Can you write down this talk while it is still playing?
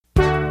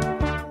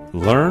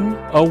Learn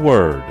a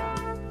word.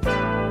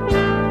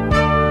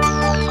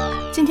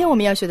 今天我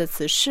们要学的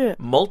词是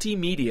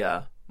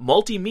multimedia.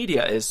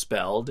 Multimedia is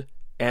spelled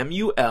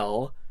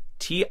M-U-L-T-I-M-E-D-I-A.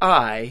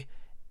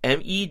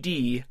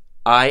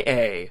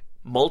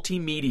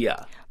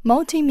 Multimedia.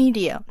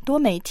 multimedia 多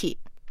媒体。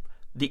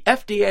The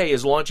FDA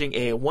is launching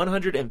a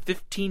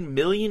 $115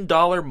 million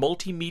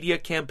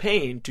multimedia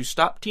campaign to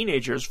stop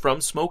teenagers from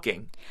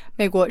smoking.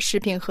 美国食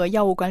品和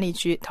药物管理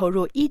局投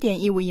入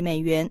 1.15 亿美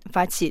元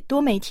发起多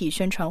媒体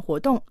宣传活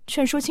动，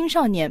劝说青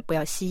少年不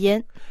要吸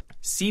烟。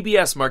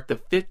CBS marked the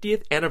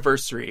 50th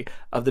anniversary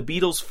of the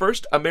Beatles'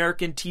 first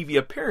American TV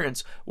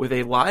appearance with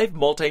a live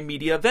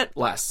multimedia event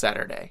last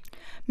Saturday.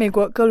 美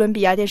国哥伦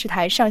比亚电视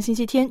台上星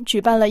期天举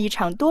办了一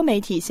场多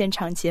媒体现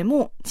场节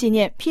目，纪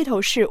念披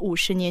头士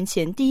50年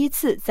前第一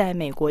次在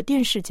美国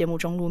电视节目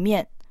中露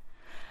面。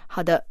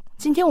好的，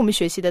今天我们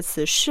学习的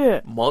词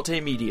是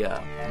multimedia,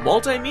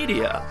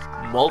 multimedia,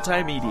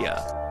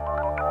 multimedia.